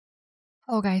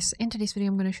Hello guys, in today's video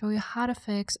I'm going to show you how to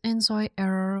fix inZOI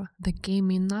error, the game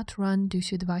may not run due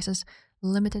to device's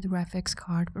limited graphics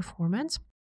card performance.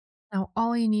 Now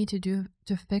all you need to do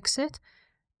to fix it,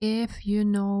 if you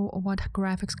know what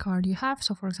graphics card you have,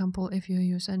 so for example if you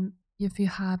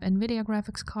have NVIDIA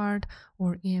graphics card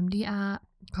or AMD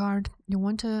card, you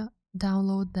want to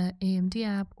download the AMD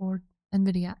app or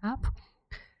NVIDIA app.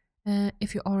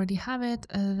 If you already have it,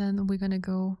 then we're going to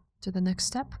go to the next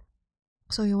step.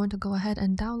 So you want to go ahead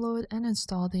and download and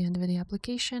install the NVIDIA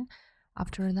application.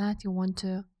 After that, you want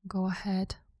to go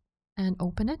ahead and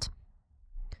open it.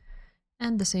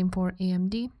 And the same for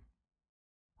AMD.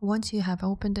 Once you have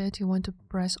opened it, you want to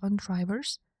press on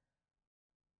drivers.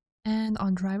 And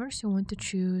on drivers, you want to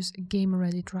choose Game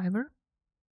Ready driver.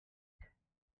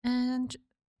 And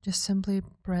just simply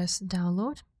press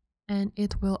download. And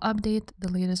it will update the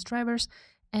latest drivers,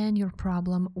 and your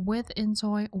problem with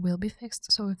inZOI will be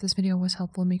fixed. So if this video was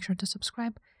helpful, make sure to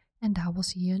subscribe, and I will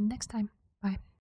see you next time. Bye.